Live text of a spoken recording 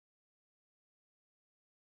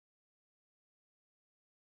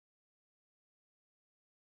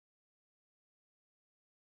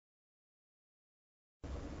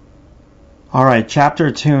Alright,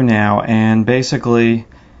 chapter 2 now, and basically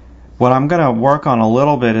what I'm going to work on a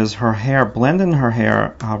little bit is her hair, blending her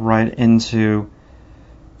hair right into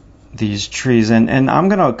these trees, and I'm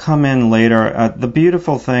going to come in later. The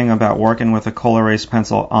beautiful thing about working with a Cola Erase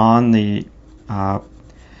pencil on the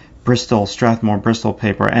Strathmore Bristol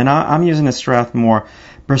paper, and I'm using a Strathmore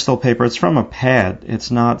Bristol paper. It's from a pad.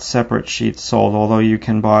 It's not separate sheets sold, although you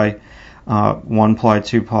can buy 1-ply,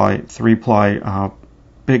 2-ply, 3-ply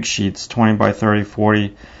big sheets, 20 by 30,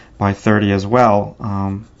 40 by 30 as well,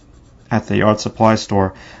 at the art supply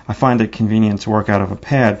store. I find it convenient to work out of a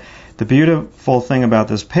pad. The beautiful thing about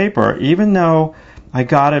this paper, even though I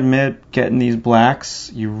gotta admit, getting these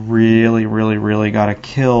blacks, you really gotta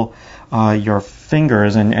kill your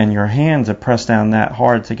fingers and your hands to press down that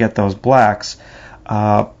hard to get those blacks.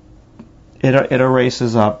 It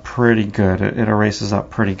erases up pretty good. It erases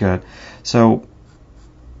up pretty good. So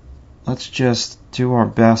let's just do our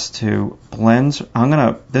best to blend.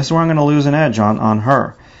 This is where I'm gonna lose an edge on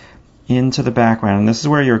her into the background, and this is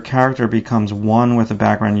where your character becomes one with the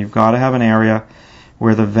background. You've got to have an area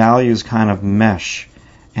where the values kind of mesh,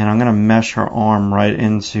 and I'm gonna mesh her arm right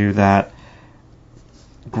into that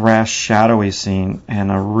grass shadowy scene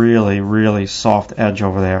and a really soft edge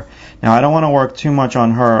over there. Now I don't want to work too much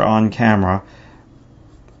on her on camera,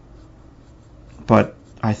 but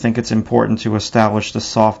I think it's important to establish the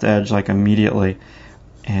soft edge like immediately.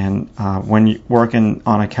 And when you're working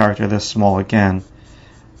on a character this small, again,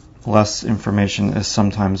 less information is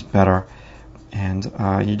sometimes better. And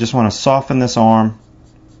you just want to soften this arm.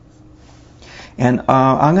 And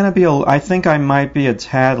I think I might be a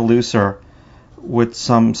tad looser with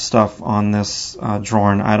some stuff on this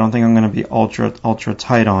drawing. I don't think I'm going to be ultra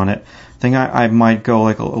tight on it. I think I might go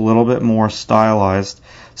like a little bit more stylized.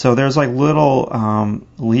 So there's like little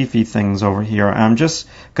leafy things over here. I'm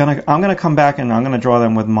gonna come back and I'm gonna draw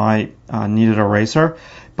them with my kneaded eraser.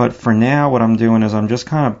 But for now, what I'm doing is I'm just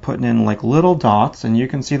kind of putting in like little dots, and you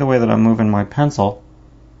can see the way that I'm moving my pencil.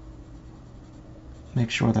 Make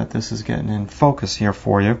sure that this is getting in focus here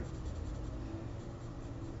for you.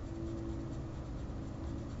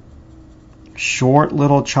 Short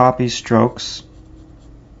little choppy strokes,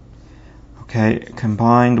 okay,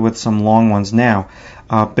 combined with some long ones. Now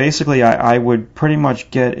basically I would pretty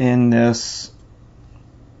much get in this,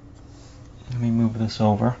 let me move this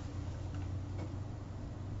over,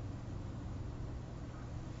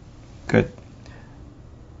 good,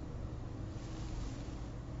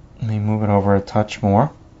 let me move it over a touch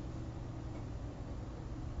more.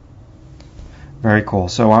 Very cool.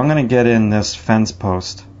 So I'm going to get in this fence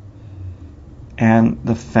post and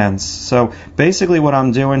the fence. So basically what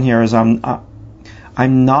I'm doing here is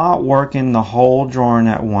I'm not working the whole drawing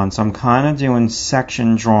at once. I'm kind of doing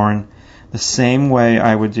section drawing the same way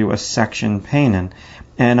I would do a section painting.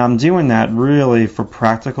 And I'm doing that really for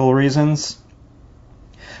practical reasons,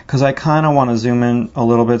 because I kind of want to zoom in a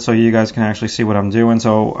little bit so you guys can actually see what I'm doing.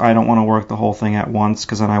 So I don't want to work the whole thing at once,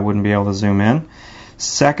 because then I wouldn't be able to zoom in.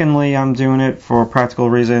 Secondly, I'm doing it for practical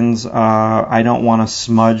reasons. I don't want to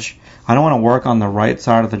smudge. I don't want to work on the right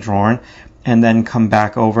side of the drawing and then come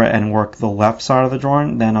back over and work the left side of the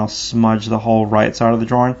drawing. Then I'll smudge the whole right side of the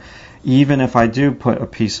drawing. Even if I do put a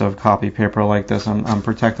piece of copy paper like this, I'm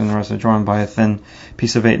protecting the rest of the drawing by a thin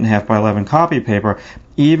piece of 8.5 by 11 copy paper.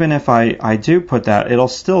 Even if I do put that, it'll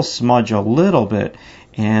still smudge a little bit,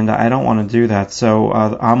 and I don't want to do that. So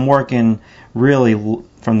I'm working really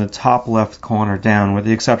from the top left corner down, with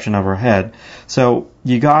the exception of her head. So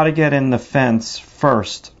you got to get in the fence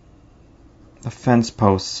first, the fence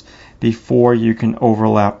posts, before you can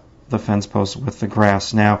overlap the fence posts with the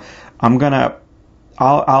grass. Now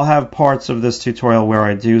I'll have parts of this tutorial where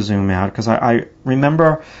I do zoom out, because I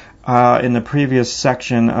remember in the previous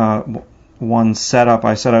section one setup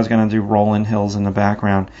I said I was going to do rolling hills in the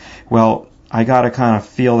background. Well, I got to kind of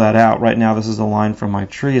feel that out. Right now this is the line from my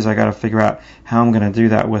trees. I got to figure out how I'm going to do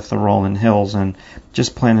that with the rolling hills and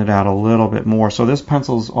just plan it out a little bit more. So this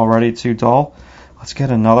pencil's already too dull. Let's get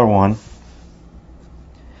another one.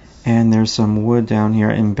 And there's some wood down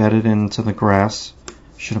here embedded into the grass.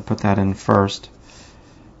 Should have put that in first.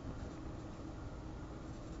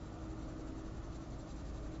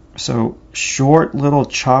 So short little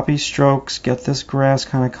choppy strokes, get this grass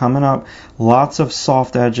kind of coming up. Lots of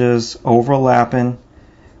soft edges overlapping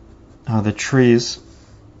the trees.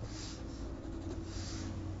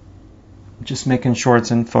 Just making sure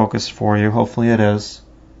it's in focus for you. Hopefully it is.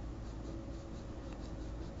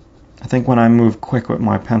 I think when I move quick with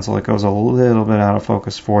my pencil, it goes a little bit out of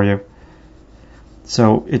focus for you.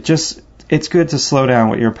 So it's good to slow down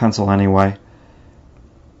with your pencil anyway.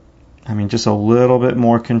 I mean, just a little bit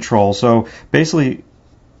more control. So basically,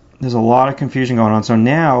 there's a lot of confusion going on. So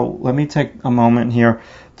now let me take a moment here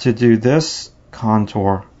to do this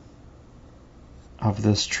contour of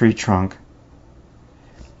this tree trunk.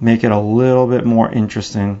 Make it a little bit more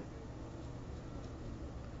interesting.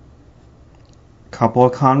 Couple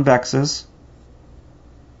of convexes.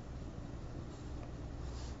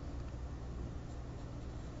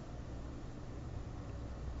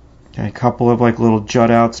 Okay, a couple of like little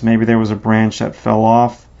jut outs. Maybe there was a branch that fell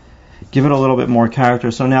off. Give it a little bit more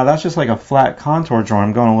character. So now that's just like a flat contour drawing.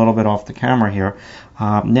 I'm going a little bit off the camera here.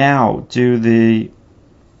 Now do the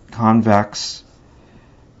convex.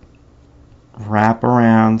 Wrap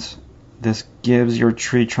around. This gives your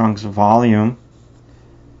tree trunks volume.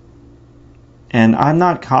 And I'm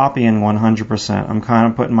not copying 100%. I'm kind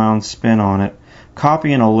of putting my own spin on it.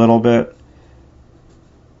 Copying a little bit.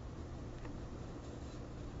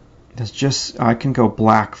 There's just, I can go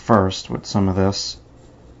black first with some of this.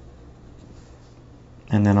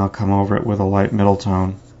 And then I'll come over it with a light middle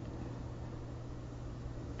tone.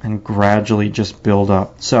 And gradually just build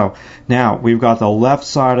up. So now we've got the left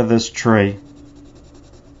side of this tree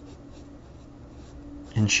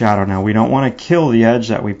in shadow. Now we don't want to kill the edge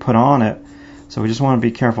that we put on it. So we just want to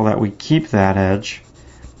be careful that we keep that edge,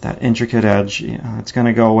 that intricate edge. It's going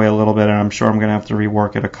to go away a little bit, and I'm sure I'm going to have to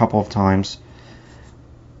rework it a couple of times.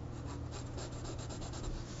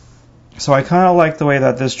 So I kind of like the way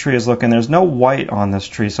that this tree is looking. There's no white on this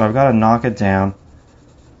tree, so I've got to knock it down.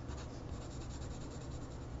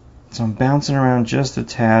 So I'm bouncing around just a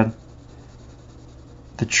tad.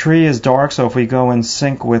 The tree is dark, so if we go in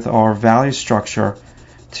sync with our value structure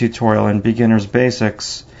tutorial in Beginner's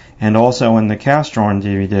Basics, and also in the cast drawing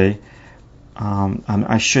DVD,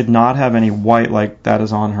 I should not have any white like that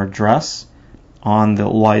is on her dress on the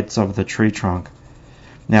lights of the tree trunk.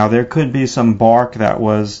 Now there could be some bark that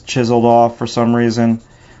was chiseled off for some reason.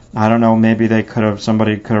 I don't know, maybe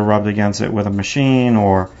somebody could have rubbed against it with a machine,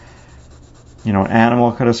 or an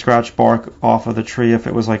animal could have scratched bark off of the tree if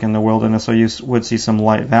it was like in the wilderness, so you would see some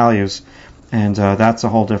light values, and that's a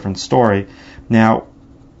whole different story. Now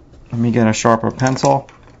let me get a sharper pencil.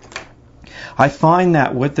 I find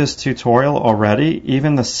that with this tutorial already,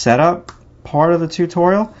 even the setup part of the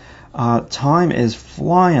tutorial, time is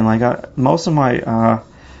flying. Like most of my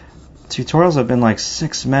tutorials have been like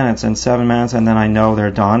 6 minutes and 7 minutes, and then I know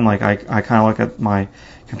they're done. Like I kind of look at my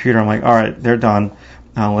computer, I'm like, all right, they're done.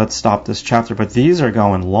 Let's stop this chapter. But these are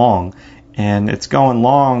going long, and it's going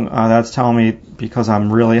long. That's telling me because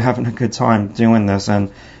I'm really having a good time doing this,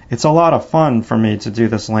 and it's a lot of fun for me to do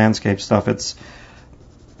this landscape stuff.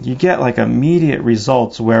 You get like immediate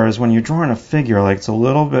results, whereas when you're drawing a figure, like it's a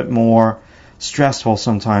little bit more stressful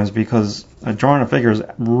sometimes, because drawing a figure is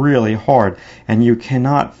really hard, and you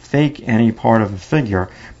cannot fake any part of a figure.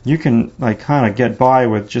 You can like kind of get by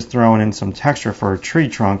with just throwing in some texture for a tree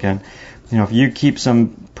trunk, and if you keep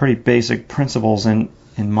some pretty basic principles in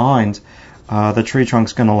mind, the tree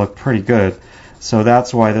trunk's going to look pretty good. So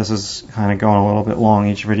that's why this is kind of going a little bit long.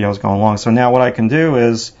 Each video is going long. So now what I can do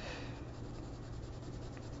is,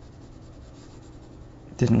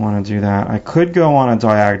 didn't want to do that. I could go on a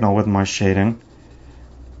diagonal with my shading,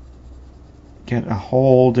 get a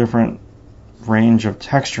whole different range of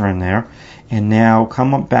texture in there, and now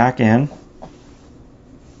come up back in,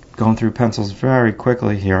 going through pencils very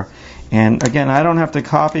quickly here. And again, I don't have to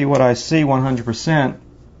copy what I see 100%.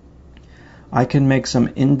 I can make some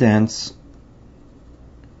indents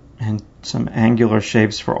and some angular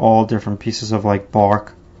shapes for all different pieces of like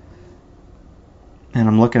bark. And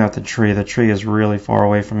I'm looking at the tree. The tree is really far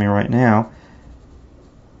away from me right now.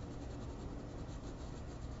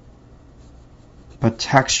 But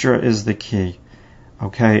texture is the key.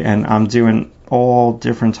 Okay, and I'm doing all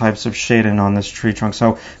different types of shading on this tree trunk.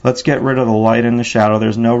 So let's get rid of the light and the shadow.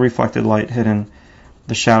 There's no reflected light hitting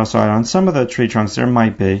the shadow side. On some of the tree trunks there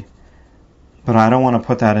might be, but I don't want to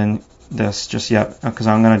put that in this just yet, because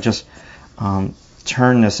I'm going to just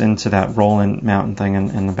turn this into that rolling mountain thing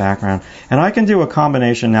in the background. And I can do a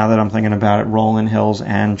combination now that I'm thinking about it, rolling hills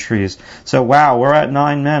and trees. So wow, we're at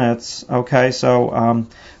 9 minutes. Okay, so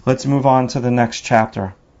let's move on to the next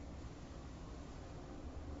chapter.